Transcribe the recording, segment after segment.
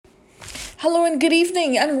Hello and good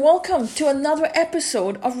evening, and welcome to another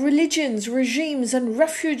episode of Religions, Regimes, and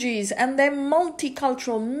Refugees and their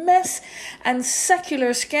multicultural mess and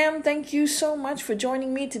secular scam. Thank you so much for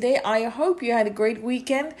joining me today. I hope you had a great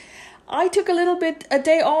weekend. I took a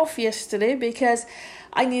day off yesterday because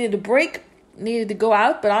I needed a break, needed to go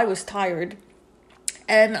out, but I was tired.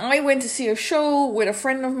 And I went to see a show with a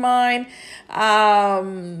friend of mine,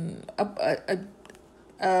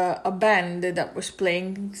 a band that was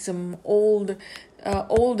playing some old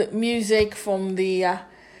music from the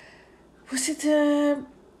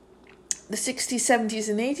 60s, 70s,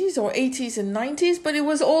 and 80s, or 80s and 90s, but it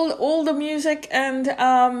was all older music, and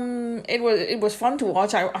it was fun to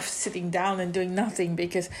watch. I was sitting down and doing nothing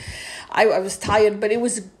because I was tired, but it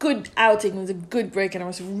was a good outing. It was a good break, and I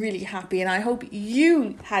was really happy, and I hope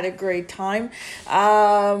you had a great time.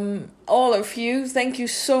 All of you, thank you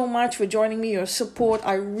so much for joining me, your support.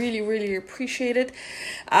 I really, really appreciate it.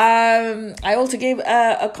 I also gave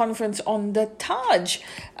a conference on the Taj,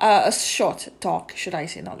 a short talk, should I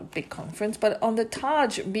say, not a big conference, but on the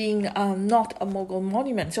Taj being not a Mughal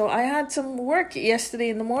monument. So I had some work yesterday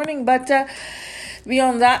in the morning, but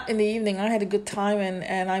beyond that, in the evening, I had a good time,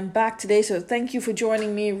 and I'm back today. So thank you for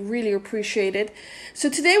joining me. Really appreciate it. So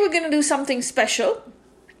today we're going to do something special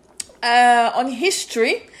on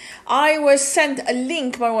history. I was sent a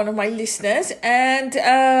link by one of my listeners, and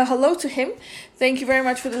hello to him. Thank you very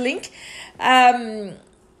much for the link.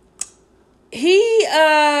 He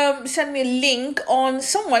sent me a link on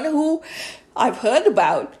someone who I've heard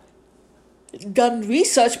about, done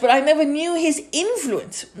research, but I never knew his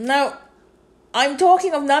influence. Now, I'm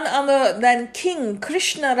talking of none other than King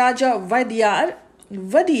Krishna Raja Wadiyar.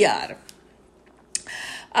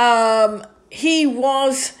 He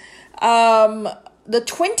was the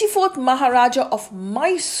 24th Maharaja of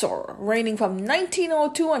Mysore, reigning from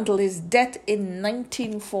 1902 until his death in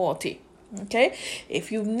 1940. Okay, if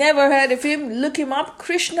you've never heard of him, look him up.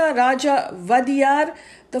 Krishna Raja Wadiyar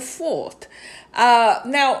the Fourth.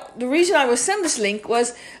 Now, the reason I was sent this link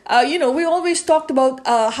was, we always talked about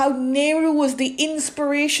how Nehru was the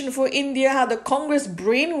inspiration for India, how the Congress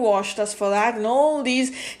brainwashed us for that, and all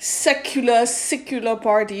these secular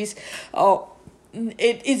parties.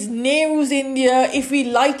 It is Nehru's India. If we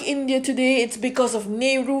like India today, it's because of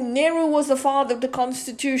Nehru. Nehru was the father of the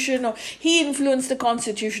constitution, or he influenced the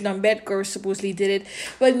constitution. Ambedkar supposedly did it.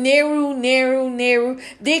 But Nehru.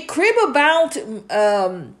 They crib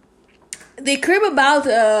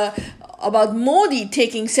about Modi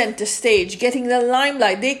taking center stage, getting the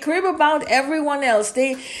limelight. They crib about everyone else.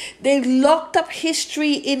 They locked up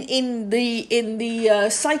history in the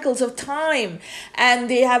cycles of time, and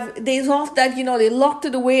they thought that they locked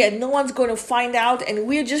it away and no one's going to find out, and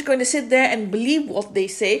we're just going to sit there and believe what they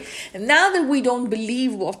say. And now that we don't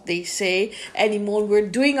believe what they say anymore, we're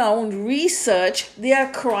doing our own research. They are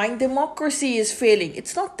crying democracy is failing.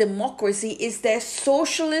 It's not democracy, it's their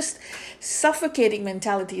socialist suffocating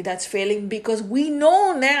mentality that's failing, because we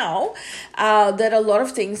know now that a lot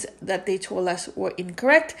of things that they told us were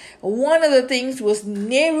incorrect. One of the things was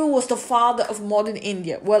Nehru was the father of modern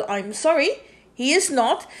India. Well, I'm sorry, he is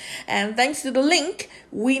not. And thanks to the link,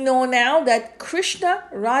 we know now that Krishna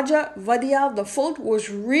Raja Wadiyar the Fourth was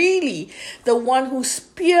really the one who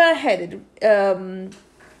spearheaded.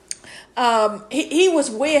 He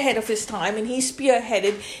was way ahead of his time, and he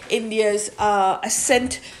spearheaded India's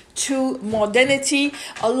ascent to modernity,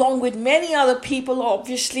 along with many other people.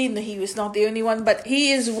 Obviously, he was not the only one, but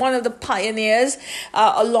he is one of the pioneers,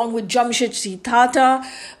 along with Jamshedji Tata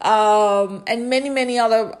and many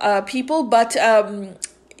other people. But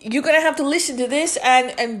you're going to have to listen to this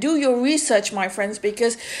and do your research, my friends,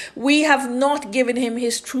 because we have not given him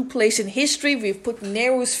his true place in history. We've put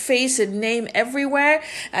Nehru's face and name everywhere,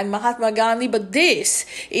 and Mahatma Gandhi, but this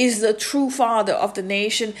is the true father of the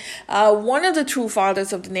nation, one of the true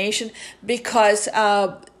fathers of the nation, because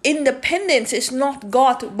independence is not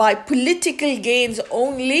got by political gains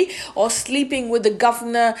only, or sleeping with the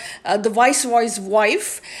governor, the viceroy's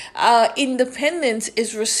wife. Independence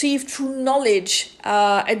is received through knowledge,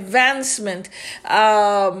 advancement,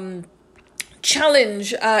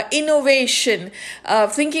 challenge, innovation,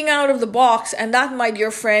 thinking out of the box. And that, my dear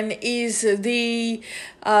friend, is the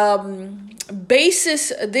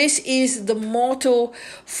basis. This is the motto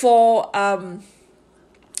for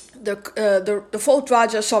the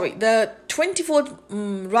 24th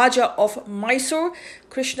Raja of Mysore,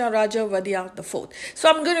 Krishna Raja Wadiyar the Fourth.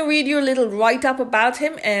 So I'm going to read you a little write-up about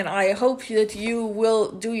him, and I hope that you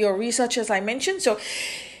will do your research as I mentioned. So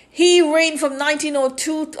he reigned from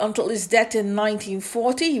 1902 until his death in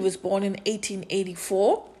 1940. He was born in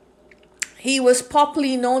 1884. He was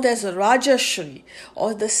popularly known as Rajashri,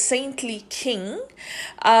 or the saintly king.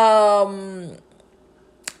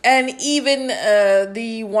 And even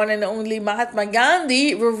the one and only Mahatma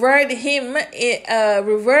Gandhi revered the king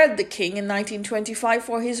in 1925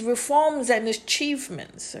 for his reforms and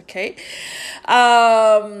achievements. Okay,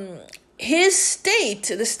 his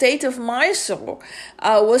state, the state of Mysore,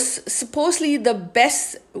 was supposedly the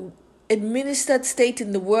best administered state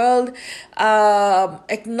in the world,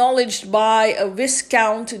 acknowledged by a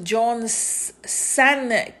Viscount John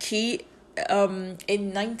Sankey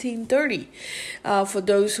in 1930, for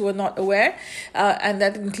those who are not aware, and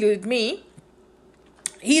that included me.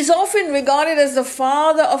 He's often regarded as the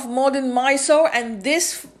father of modern Mysore, and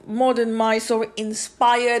this modern Mysore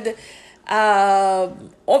inspired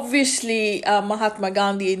obviously Mahatma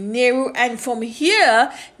Gandhi and Nehru, and from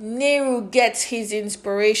here Nehru gets his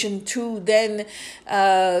inspiration to then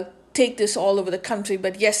take this all over the country.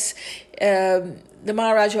 But yes, the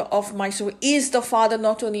Maharaja of Mysore is the father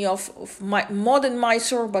not only of modern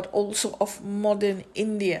Mysore but also of modern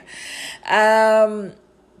India.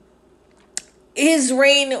 His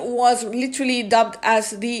reign was literally dubbed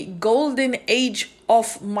as the Golden Age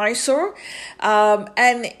of Mysore,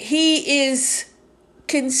 and he is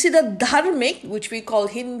considered dharmic, which we call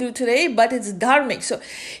Hindu today, but it's dharmic. So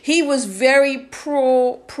he was very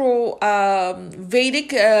pro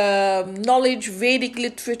Vedic knowledge, Vedic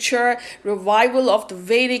literature, revival of the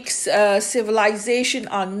Vedic civilization,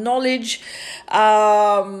 our knowledge.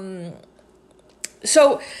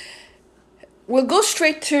 So we'll go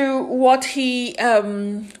straight to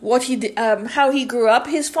how he grew up.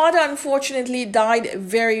 His father unfortunately died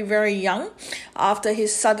very, very young after the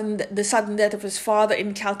sudden death of his father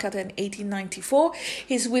in Calcutta in 1894.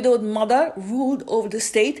 His widowed mother ruled over the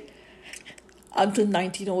state until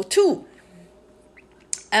 1902,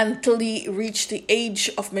 until he reached the age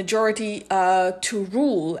of majority to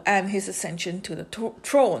rule and his ascension to the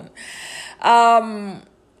throne.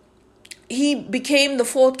 He became the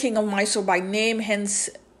fourth king of Mysore by name, hence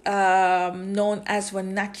known as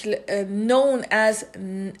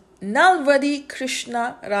Nalvadi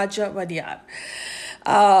Krishna Raja Wadiyar.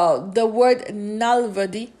 The word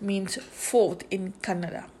Nalvadi means fourth in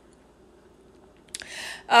Kannada.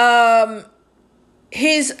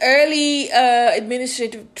 His early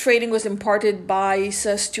administrative training was imparted by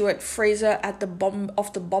Sir Stuart Fraser of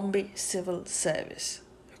the Bombay Civil Service.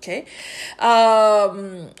 Okay,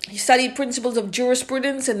 he studied principles of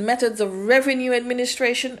jurisprudence and methods of revenue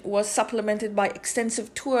administration, was supplemented by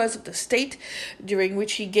extensive tours of the state, during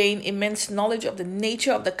which he gained immense knowledge of the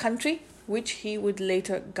nature of the country, which he would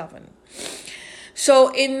later govern.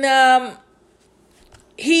 So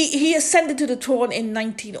he ascended to the throne in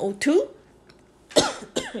 1902.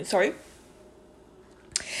 Sorry.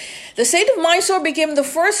 The state of Mysore became the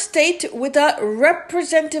first state with a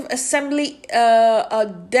representative assembly, a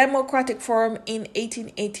democratic forum in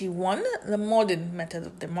 1881, the modern method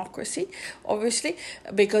of democracy, obviously,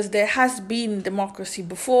 because there has been democracy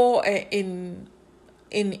before in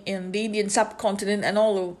the Indian subcontinent and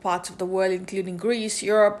all over parts of the world, including Greece,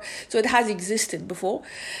 Europe, so it has existed before.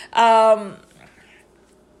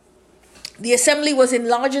 The assembly was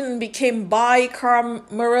enlarged and became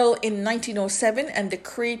bicameral in 1907, and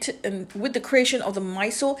with the creation of the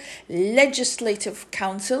Mysore Legislative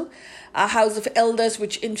Council, a house of elders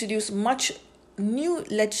which introduced much new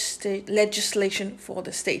legislation for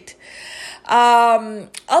the state.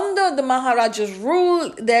 Under the Maharaja's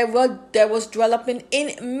rule, there was development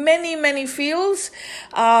in many fields,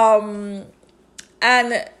 and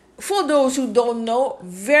for those who don't know,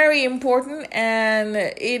 very important, and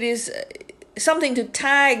it is something to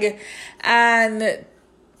tag and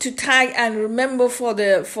remember for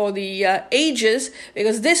the ages,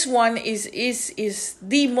 because this one is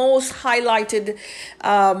the most highlighted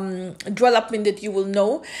development that you will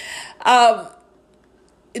know.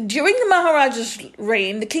 During the Maharaja's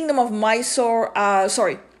reign, the kingdom of Mysore,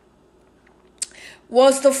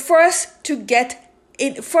 was the first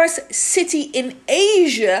city in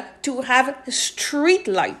Asia to have street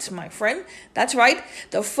lights, my friend. That's right.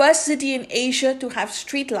 The first city in Asia to have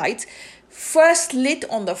street lights, first lit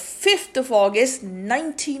on the 5th of August,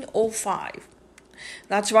 1905.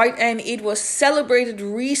 That's right. And it was celebrated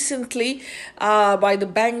recently by the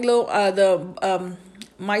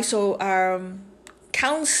Mysore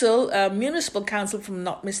Council, Municipal Council, if I'm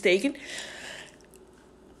not mistaken.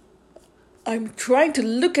 I'm trying to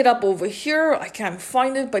look it up over here. I can't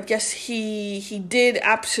find it, but yes, he did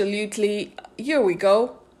absolutely. Here we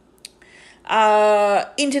go.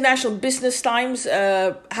 International Business Times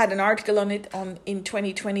had an article on it in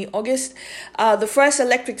 2020 August. The first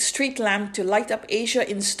electric street lamp to light up Asia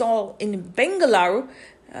installed in Bengaluru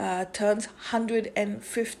turns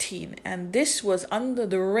 115, and this was under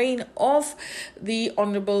the reign of the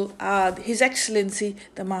Honorable His Excellency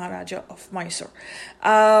the Maharaja of Mysore,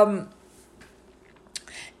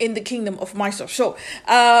 in the Kingdom of Mysore. So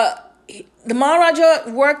the Maharaja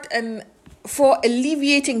worked for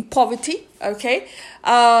alleviating poverty,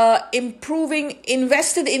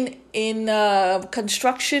 invested in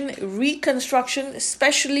construction, reconstruction,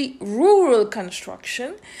 especially rural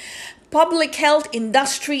construction, public health,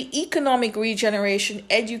 industry, economic regeneration,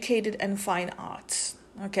 educated and fine arts.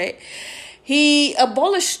 Okay, he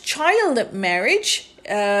abolished child marriage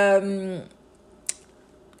for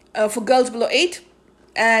girls below 8,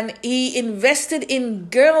 and he invested in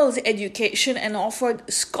girls' education and offered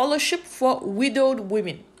scholarship for widowed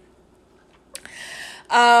women.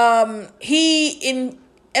 He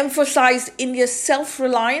emphasized India's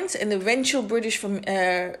self-reliance and eventual British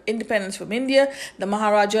independence from India. The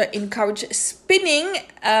Maharaja encouraged spinning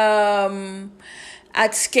at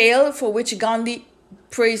scale, for which Gandhi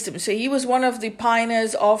praised him. So he was one of the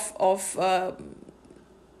pioneers of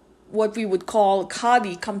what we would call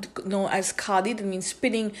khadi, come to know as khadi. That means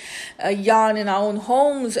spinning yarn in our own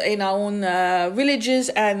homes, in our own villages,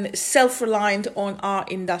 and self-reliant on our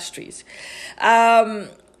industries.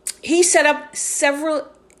 He set up several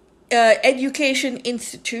education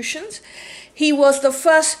institutions. He was the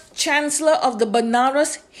first chancellor of the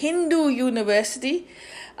Banaras Hindu University,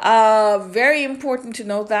 very important to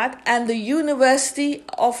know that, and the University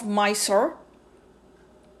of Mysore,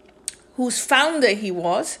 whose founder he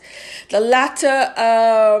was. The latter,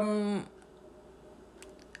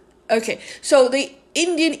 so the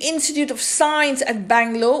Indian Institute of Science at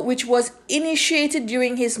Bangalore, which was initiated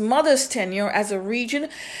during his mother's tenure as a regent,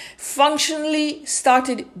 functionally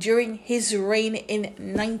started during his reign in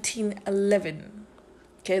 1911.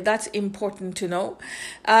 Okay, that's important to know.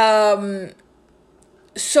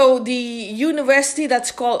 So the university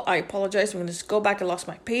that's called, I apologize, I'm going to just go back, I lost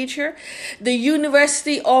my page here. The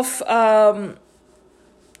University of,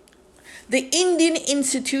 the Indian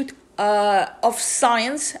Institute of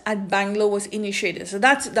Science at Bangalore was initiated. So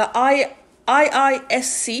that's the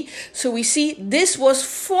IISC. So we see this was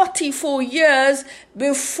 44 years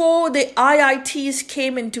before the IITs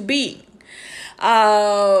came into being.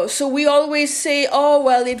 So we always say, oh,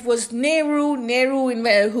 well, it was Nehru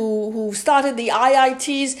who started the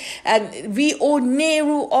IITs, and we owe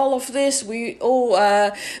Nehru all of this. We owe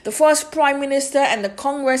the first Prime Minister, and the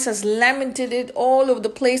Congress has lamented it all over the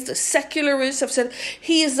place. The secularists have said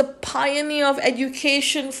he is the pioneer of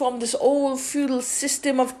education from this old feudal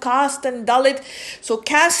system of caste and Dalit. So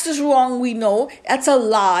caste is wrong, we know. That's a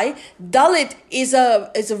lie. Dalit is a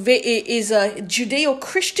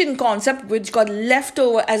Judeo-Christian concept which got left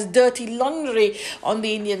over as dirty laundry on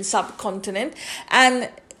the Indian subcontinent, and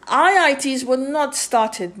IITs were not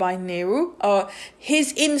started by Nehru.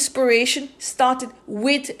 His inspiration started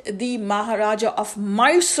with the Maharaja of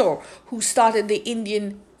Mysore, who started the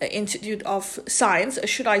Indian Institute of Science,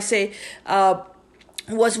 should I say,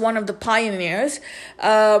 was one of the pioneers,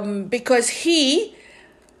 because he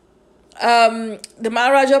the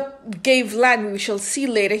Maharaja gave land, we shall see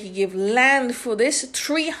later, he gave land for this,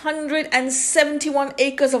 371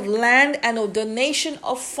 acres of land, and a donation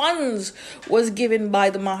of funds was given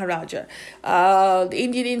by the Maharaja. The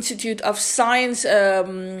Indian Institute of Science,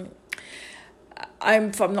 if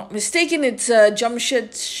I'm not mistaken, it's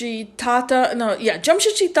Jamshedji Tata.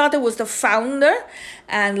 Jamshedji Tata was the founder,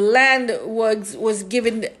 and land was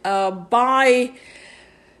given by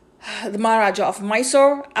the Maharaja of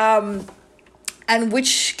Mysore, and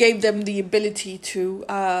which gave them the ability to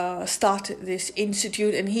start this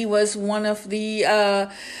institute. And he was one of the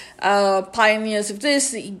pioneers of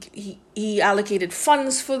this. He allocated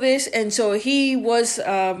funds for this, and so he was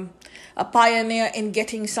a pioneer in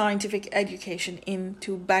getting scientific education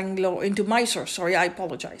into Mysore. Sorry, I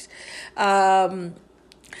apologize.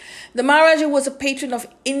 The Maharaja was a patron of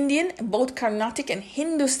Indian, both Carnatic and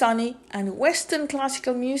Hindustani, and Western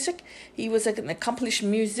classical music. He was an accomplished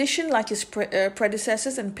musician like his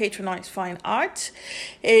predecessors and patronized fine arts.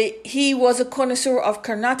 He was a connoisseur of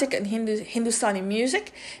Carnatic and Hindustani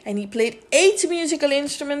music, and he played 8 musical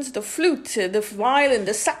instruments: the flute, the violin,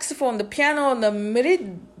 the saxophone, the piano, and the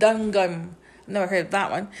mridangam. Never heard of that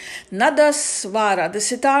one. Nadaswara, the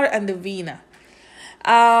sitar, and the veena.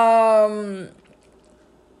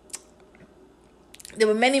 There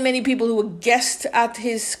were many people who were guests at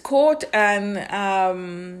his court, and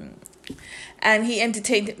and he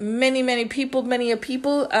entertained many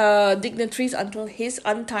dignitaries until his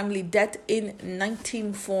untimely death in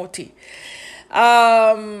 1940.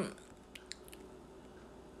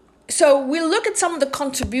 So we'll look at some of the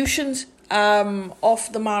contributions of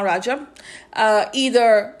the Maharaja,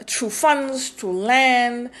 either through funds, through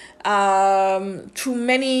land, through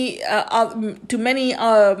many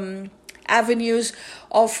avenues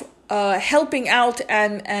of helping out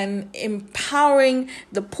and empowering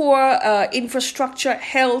the poor, infrastructure,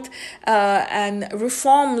 health, and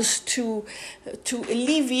reforms to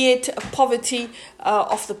alleviate poverty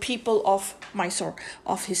of the people of Mysore,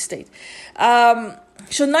 of his state.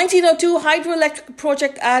 So 1902, hydroelectric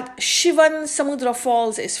project at Shivan Samudra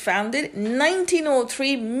Falls is founded.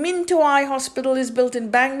 1903, Minto Eye Hospital is built in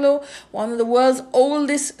Bangalore, one of the world's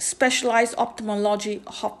oldest specialized ophthalmology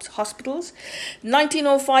hospitals.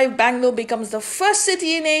 1905, Bangalore becomes the first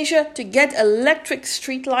city in Asia to get electric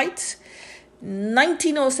street lights.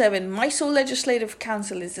 1907, Mysore Legislative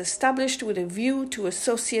Council is established with a view to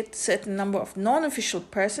associate certain number of non-official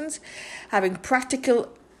persons having practical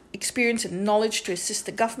experience and knowledge to assist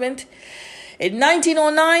the government. In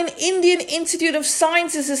 1909, Indian Institute of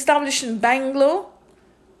Science is established in Bangalore.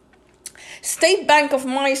 State Bank of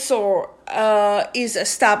Mysore is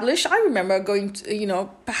established. I remember going to,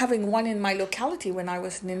 having one in my locality when I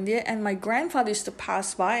was in India, and my grandfather used to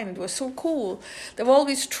pass by, and it was so cool. There were all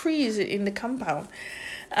these trees in the compound.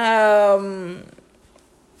 I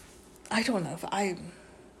don't know if I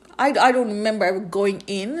don't remember ever going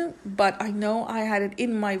in, but I know I had it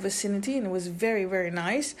in my vicinity, and it was very, very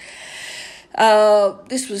nice.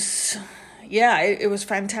 It was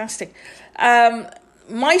fantastic.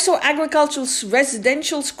 Mysore Agricultural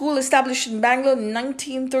Residential School established in Bangalore in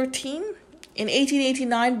 1913. In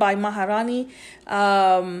 1889 by Maharani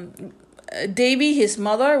Devi, his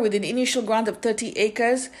mother, with an initial grant of 30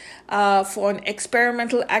 acres for an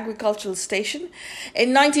experimental agricultural station.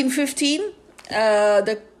 In 1915,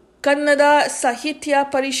 the Kannada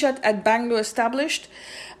Sahitya Parishad at Bangalore established,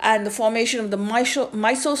 and the formation of the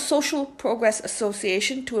Mysore Social Progress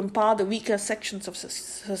Association to empower the weaker sections of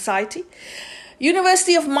society.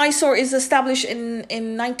 University of Mysore is established in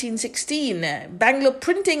 1916. Bangalore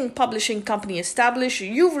Printing Publishing Company established.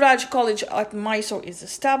 Yuvraj College at Mysore is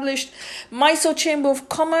established. Mysore Chamber of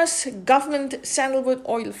Commerce, Government Sandalwood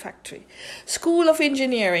Oil Factory. School of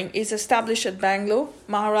Engineering is established at Bangalore.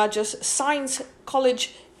 Maharaja's Science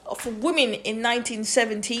College for Women in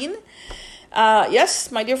 1917.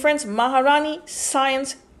 Yes, my dear friends, Maharani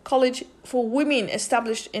Science College for Women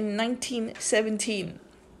established in 1917.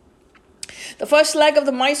 The first leg of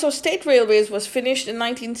the Mysore State Railways was finished in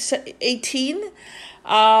 1918.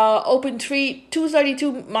 Opened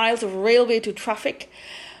 232 miles of railway to traffic.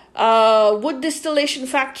 Wood distillation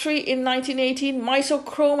factory in 1918. Mysore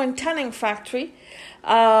Chrome and Tanning factory.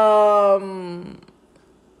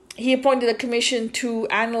 He appointed a commission to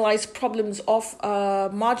analyze problems of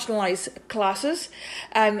marginalized classes,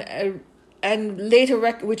 and later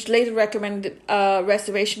recommended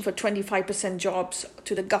reservation for 25% jobs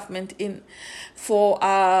to the government for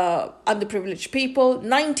underprivileged people.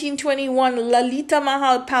 1921, Lalita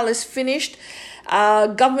Mahal Palace finished.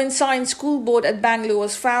 Government Science School Board at Bangalore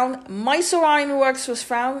was found. Mysore Iron Works was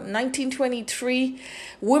found. 1923,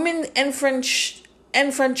 women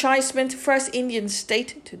enfranchisement, first Indian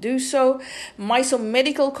state to do so. Mysore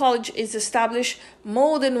Medical College is established.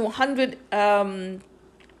 More than 100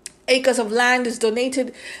 acres of land is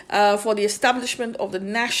donated for the establishment of the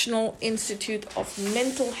National Institute of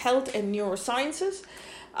Mental Health and Neurosciences.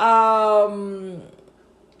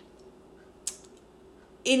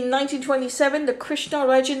 In 1927, the Krishna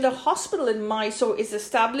Rajendra Hospital in Mysore is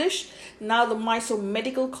established, now the Mysore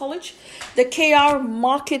Medical College. The KR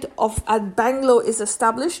market at Bangalore is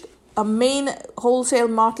established, a main wholesale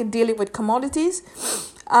market dealing with commodities.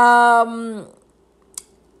 The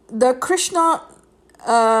Krishna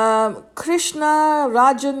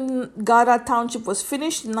Rajangara Township was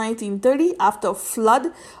finished in 1930 after a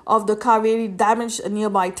flood of the Kaveri damaged a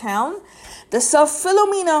nearby town. The Sir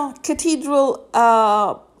Philomena Cathedral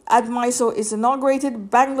at Mysore is inaugurated.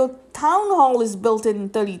 Bangalore Town Hall is built in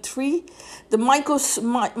 1933. The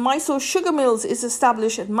Mysore Sugar Mills is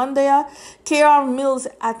established at Mandaya. KR Mills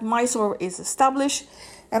at Mysore is established.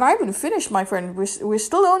 And I haven't finished, my friend. We're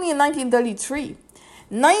still only in 1933.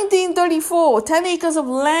 1934, 10 acres of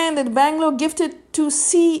land at Bangalore gifted to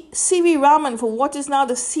C.V. Raman for what is now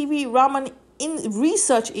the C.V. Raman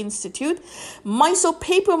Research Institute. Mysore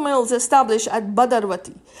Paper Mills established at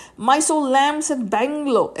Badarwati. Mysore Lamps at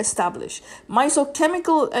Bangalore established. Mysore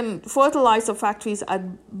Chemical and Fertilizer Factories at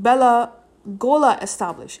Gola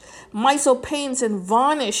established. Mysore Paints and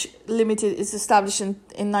Varnish Limited is established in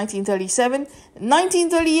 1937.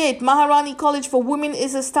 1938, Maharani College for Women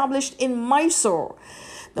is established in Mysore.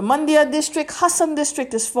 The Mandya district, Hassan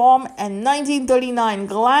district is formed, and 1939,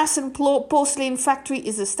 glass and porcelain factory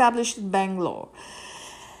is established in Bangalore.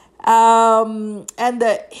 And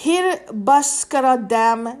the Hirbaskara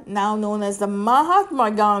Dam, now known as the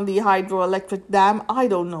Mahatma Gandhi Hydroelectric Dam, I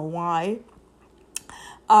don't know why,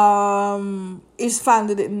 is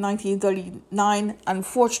founded in 1939.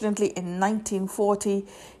 Unfortunately, in 1940,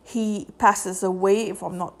 he passes away, if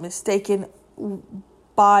I'm not mistaken,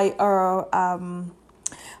 by a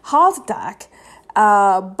heart attack.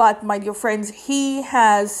 But my dear friends, he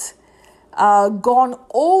has gone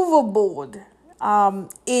overboard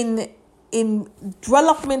in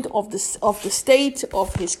development of the state,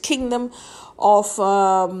 of his kingdom, of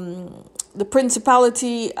the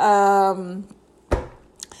principality,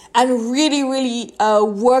 and really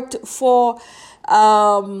worked for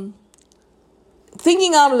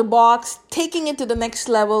thinking out of the box, taking it to the next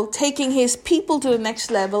level, taking his people to the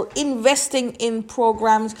next level, investing in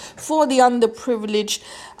programs for the underprivileged,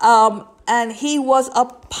 and he was a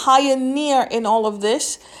pioneer in all of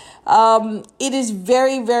this. It is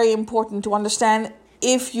very important to understand,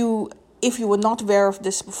 if you were not aware of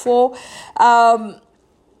this before.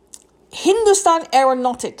 Hindustan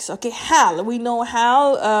Aeronautics, okay, HAL. We know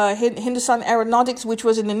HAL, Hindustan Aeronautics, which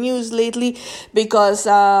was in the news lately because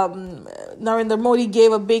Narendra Modi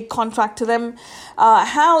gave a big contract to them.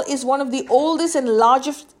 HAL is one of the oldest and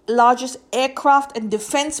largest aircraft and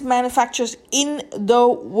defense manufacturers in the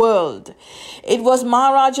world. It was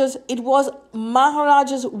Maharaja's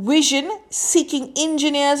vision. Seeking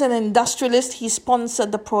engineers and industrialists, he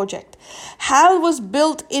sponsored the project. HAL was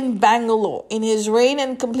built in Bangalore in his reign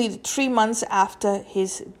and completed 3 months after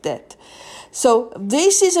his death. So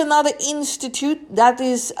this is another institute that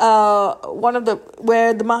is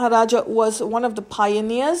where the Maharaja was one of the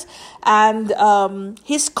pioneers, and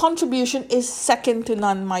his contribution is second to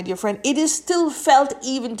none, my dear friend. It is still felt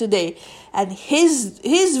even today, and his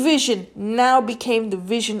vision now became the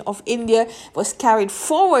vision of India, was carried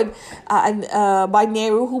forward by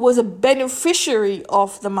Nehru, who was a beneficiary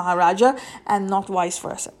of the Maharaja, and not vice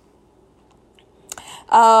versa.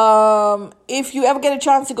 If you ever get a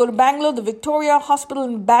chance to go to Bangalore, the Victoria Hospital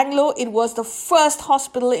in Bangalore, it was the first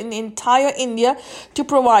hospital in entire India to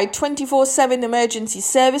provide 24/7 emergency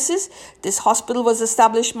services. This hospital was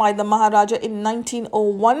established by the Maharaja in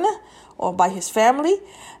 1901, or by his family.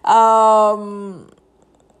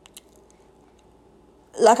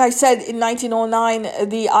 Like I said, in 1909,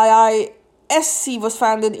 the IISC was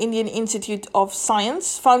founded, Indian Institute of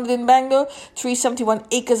Science, founded in Bangalore, 371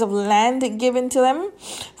 acres of land given to them,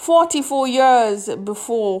 44 years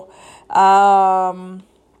before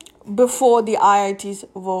the IITs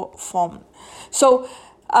were formed. So,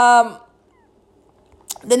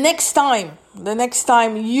 the next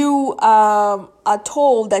time you are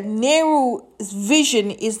told that Nehru's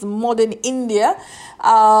vision is the modern India,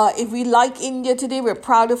 if we like India today, we're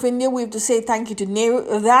proud of India, we have to say thank you to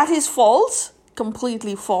Nehru. That is false,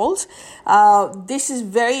 completely false. This is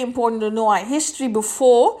very important to know our history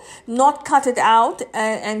before, not cut it out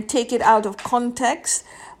and take it out of context.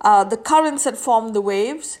 The currents that formed the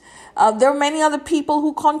waves. There are many other people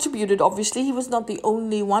who contributed. Obviously, he was not the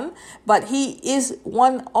only one, but he is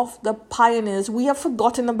one of the pioneers. We have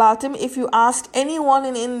forgotten about him. If you ask anyone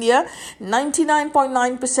in India,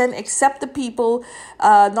 99.9%, except the people,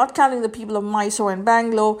 not counting the people of Mysore and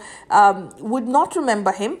Bangalore, would not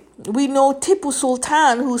remember him. We know Tipu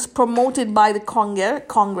Sultan, who's promoted by the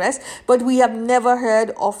Congress, but we have never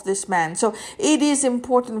heard of this man. So it is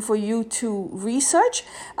important for you to research.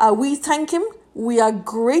 We thank him. We are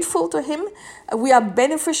grateful to him. We are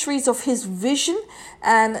beneficiaries of his vision,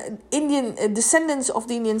 and Indian descendants of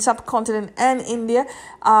the Indian subcontinent and India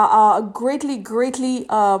are greatly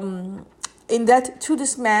in debt to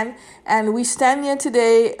this man, and we stand here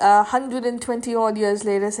today 120 odd years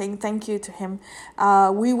later saying thank you to him.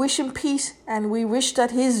 We wish him peace, and we wish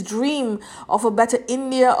that his dream of a better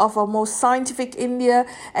India, of a more scientific India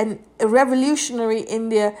and a revolutionary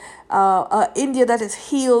India, India that is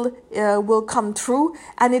healed, will come true,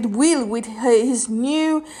 and it will with his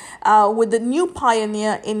new with the new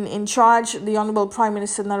pioneer in charge, the Honorable Prime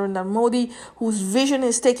Minister Narendra Modi, whose vision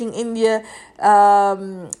is taking India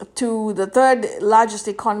to the third largest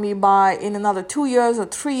economy in another 2 years or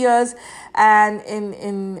 3 years, and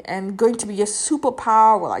going to be a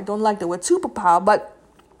superpower. Well, I don't like the word superpower, but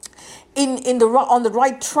on the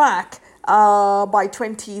right track by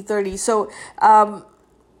 2030. So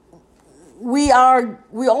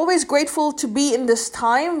we're always grateful to be in this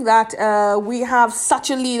time that we have such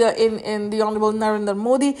a leader in the Honorable Narendra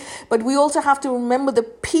Modi, but we also have to remember the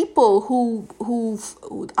people who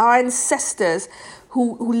our ancestors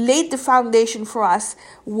who laid the foundation for us,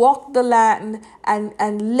 walked the land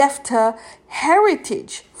and left her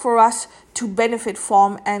heritage for us to benefit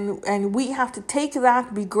from, and we have to take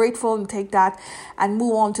that, be grateful and take that and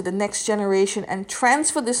move on to the next generation and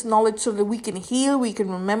transfer this knowledge so that we can heal, we can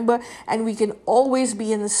remember, and we can always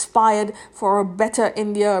be inspired for a better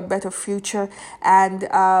India, a better future, and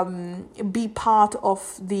be part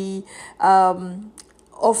of the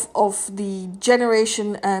of the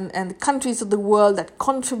generation and countries of the world that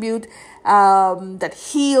contribute, that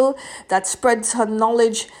heal, that spreads her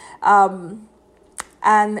knowledge, and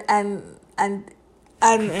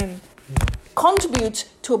contributes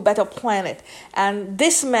to a better planet. And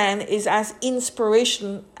this man is as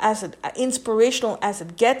inspirational as it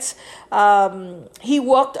gets. He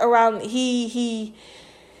worked around. He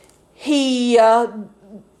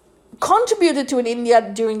contributed to in India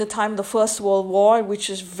during the time of the First World War, which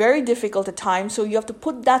is very difficult at times. So you have to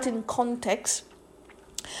put that in context.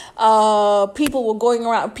 People were going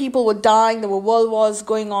around, people were dying, there were world wars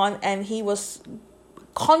going on, and he was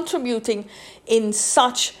contributing in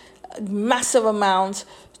such massive amounts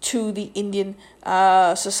to the Indian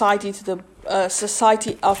society, to the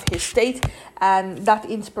society of his state, and that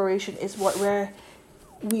inspiration is where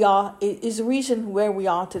we are, is the reason where we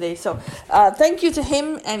are today. So thank you to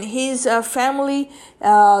him and his family,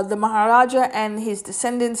 the Maharaja and his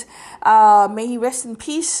descendants. May he rest in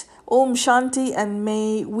peace. Om Shanti, and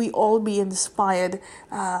may we all be inspired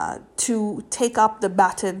to take up the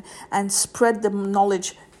baton and spread the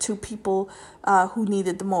knowledge to people who need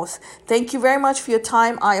it the most. Thank you very much for your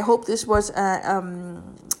time. I hope this was a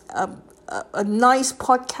nice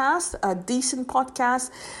podcast, a decent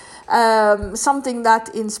podcast, something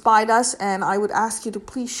that inspired us, and I would ask you to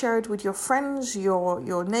please share it with your friends,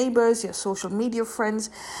 your neighbors, your social media friends,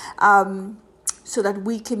 so that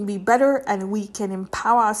we can be better and we can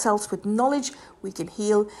empower ourselves with knowledge. We can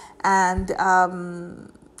heal and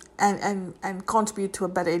contribute to a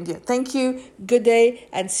better India. Thank you. Good day,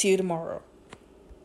 and see you tomorrow.